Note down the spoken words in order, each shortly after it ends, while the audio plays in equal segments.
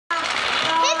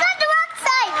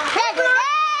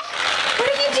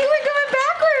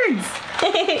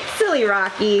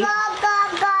Rocky. Go, go,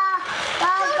 go.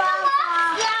 Go, go,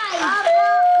 go.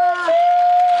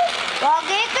 Walk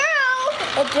it through.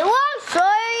 It's a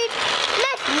rockslide.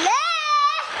 Let's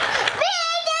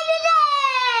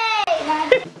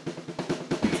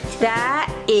That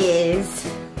is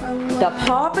the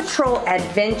Paw Patrol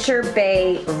Adventure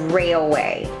Bay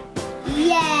Railway.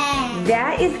 Yeah.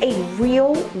 That is a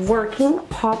real working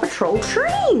Paw Patrol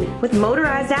train with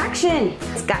motorized action.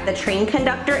 It's got the train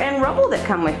conductor and Rubble that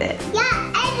come with it.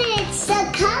 Yeah, and it's the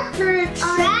covered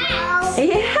tracks.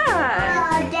 Yeah.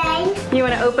 Oh, dang. You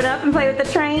want to open up and play with the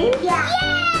train? Yeah.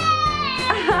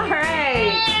 All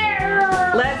right.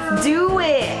 Let's do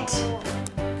it.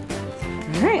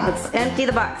 All right, let's empty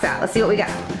the box out. Let's see what we got.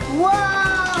 Whoa!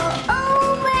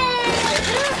 Open!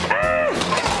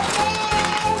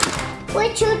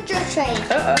 What choo-choo train?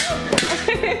 Uh-oh.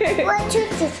 What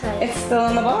choo-choo train? It's still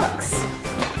in the box.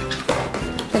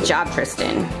 Good job,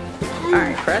 Tristan. All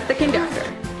right, press the conductor.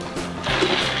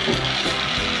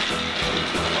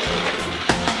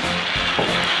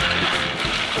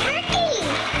 Ricky!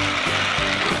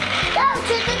 Go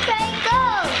to the train, go!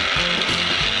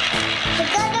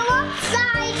 We're gonna walk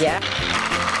slide. Yeah.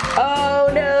 Oh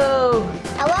no!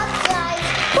 I walk slide.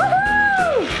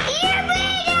 Woohoo! Here we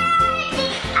go!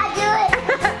 I do it.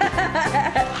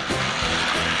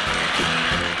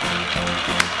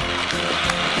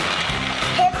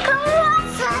 Here comes walk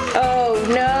slide. Oh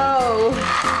no!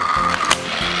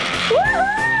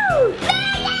 Woohoo!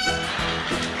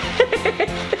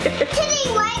 Can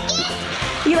you like it?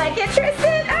 You like it,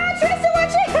 Tristan? Ah, Tristan,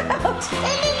 watch out!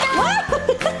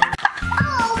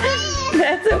 Oh man!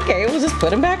 That's okay. We'll just put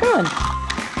them back on.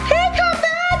 Hey, come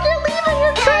back! You're leaving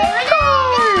your train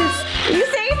cars! You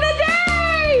saved the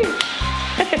day!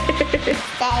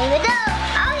 Stay with us.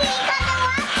 Oh, he got the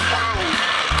rock slide.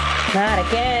 Not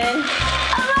again.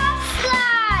 A rock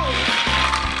slide.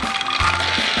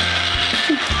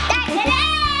 Da-da-da.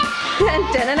 Dun,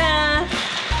 dun, dun, dun.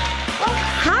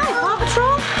 Hi, Paw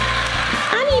Patrol.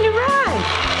 I need a ride.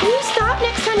 Can you stop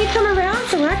next time you come around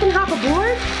so I can hop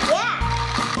aboard?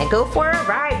 Yeah. And go for a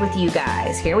ride with you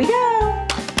guys. Here we go.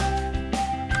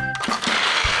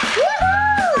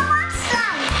 Woohoo! Rock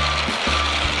slide.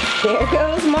 There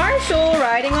goes Marshall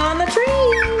riding on the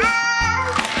train.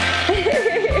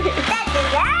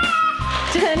 Da-da-da.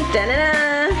 Dun, dun, dun,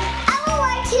 dun. I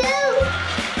want to.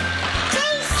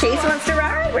 Chase. Chase wants to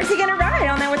ride? Where's he gonna ride?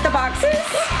 On there with the boxes?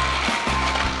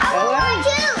 I will Go want on.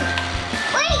 to.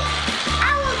 Wait.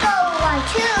 I will go one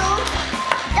too.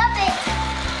 Stop it.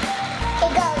 Here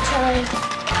you go, Charlie.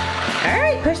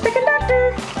 Alright, push the conductor.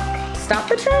 Stop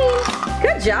the train.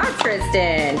 Good job,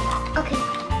 Tristan. Okay.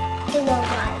 It won't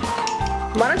ride.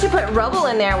 Why don't you put Rubble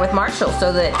in there with Marshall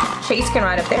so that Chase can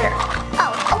ride up there?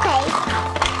 Oh, okay.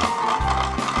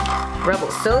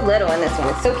 Rubble's so little in this one.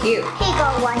 It's so cute. Here you go,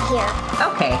 one here.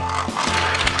 Okay.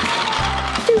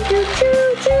 Choo, choo,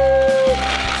 choo, choo.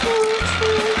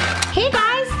 Hey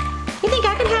guys, you think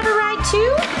I can have a ride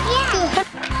too? Yeah.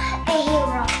 A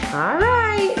hero. All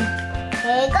right.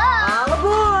 Here you go. All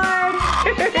aboard.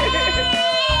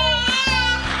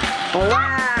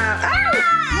 Wow. Oh,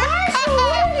 Marshall,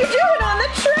 what are you doing on the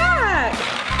track?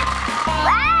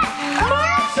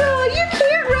 Marshall, you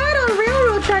can't ride on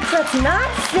railroad tracks. That's not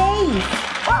safe.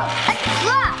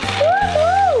 Look.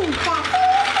 Woohoo! A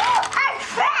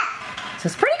track. So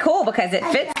it's pretty cool because it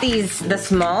fits the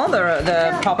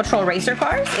Paw Patrol racer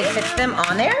cars. It fits them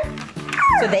on there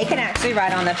so they can actually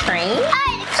ride on the train.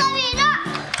 Hey, it's coming up.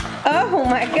 Oh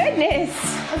my goodness.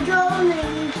 I'm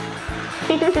going.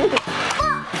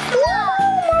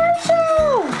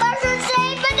 Marshall! Marshall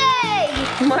saved the day.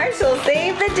 Marshall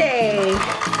saved the day.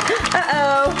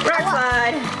 Uh-oh, rock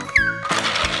slide.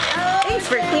 Thanks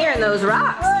for clearing those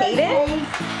rocks, Kaden.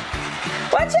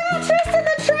 Watch out, Tristan,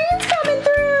 the train's coming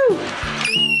through.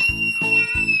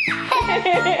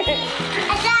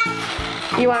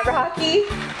 You want Rocky?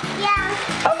 Yeah.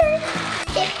 Okay.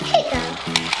 Here you go.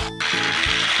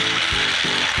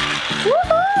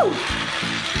 Woohoo!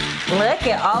 Look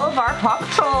at all of our Paw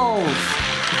Patrols.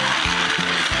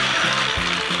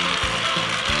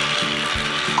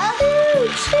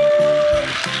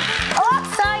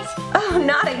 Oh,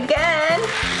 not again.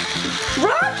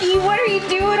 Rocky, what are you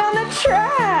doing on the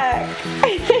track?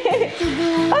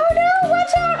 Oh no,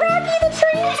 watch out, Rocky, the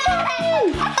train's coming.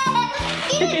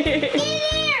 Get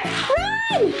here.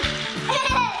 Run!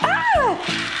 Ah!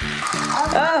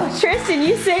 Oh, Tristan,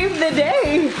 you saved the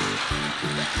day.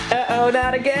 Uh-oh,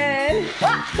 not again.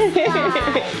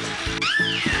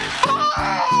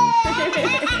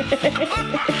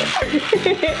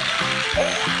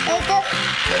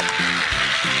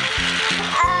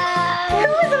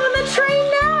 Who is on the train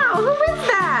now? Who is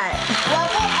that?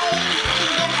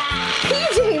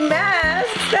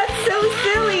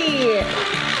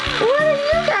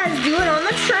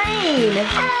 train.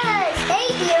 Stay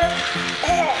here.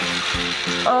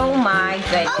 Oh my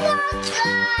goodness. A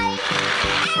rockslide.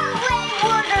 And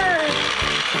water.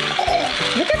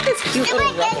 Look at this cute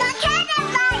little There's Rubble. a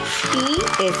cannonball. He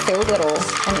is so little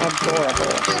and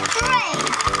adorable. The train.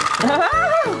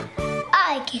 Oh! I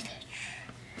get it.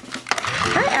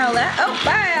 Hi, Owelette. Oh,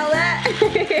 bye, Owelette.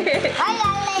 I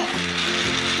got it.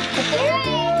 The train.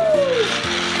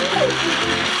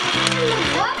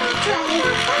 Rubble train.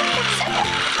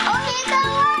 Oh, here's the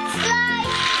rockslide.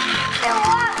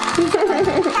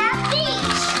 The half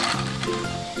beach.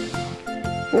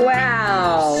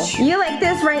 Wow. You like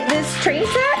this, right? This train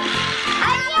set?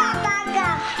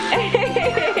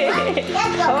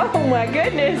 Oh my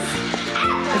goodness.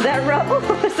 Is that Rubble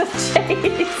or is that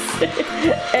Chase?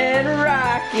 And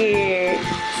Rocky.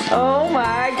 Oh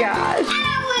my gosh.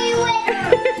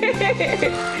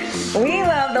 We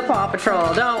love the Paw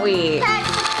Patrol, don't we?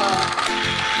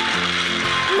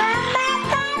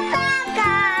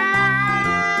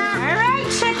 Alright,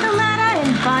 Chocolata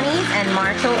and Bunnies and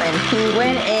Marshall and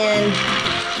Penguin and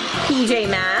PJ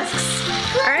Masks.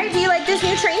 Alright, do you like this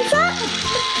new train set?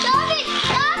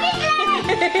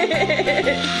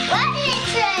 What is it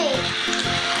train?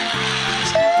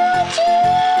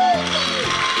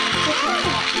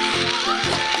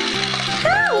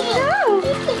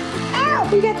 Oh,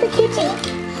 you got the kitty.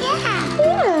 Yeah.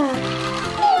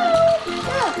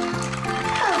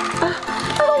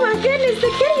 Oh my goodness, the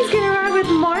kitty's gonna ride with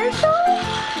Marshall?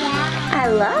 Yeah. I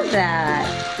love that.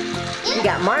 You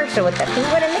got Marshall with the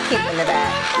penguin and the kitty in the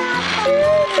back.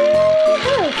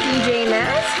 Oh, PJ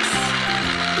Masks.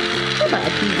 How about a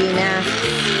PJ Masks?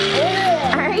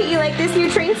 Alright, you like this new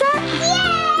train set? Yeah!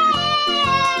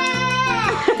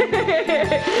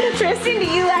 Tristan, do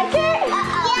you like it? Yeah!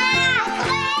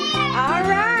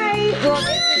 Alright. Well,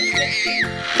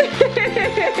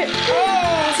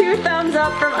 two thumbs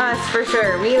up from us for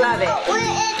sure. We love it.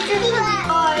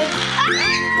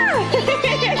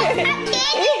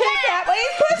 CatBoy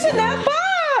is pushing that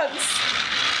box.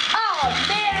 Oh,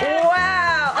 man.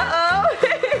 Wow. Uh-oh.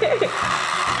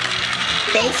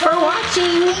 Thanks for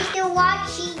watching. Thanks for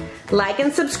watching. Like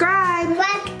and subscribe.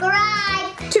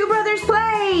 Subscribe. Two Brothers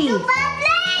Play.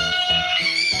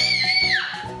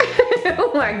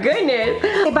 Oh my goodness.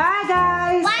 Okay, bye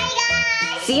guys. Bye,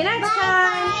 guys. See you next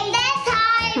time. Bye. Next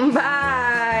time.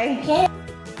 Bye. Okay.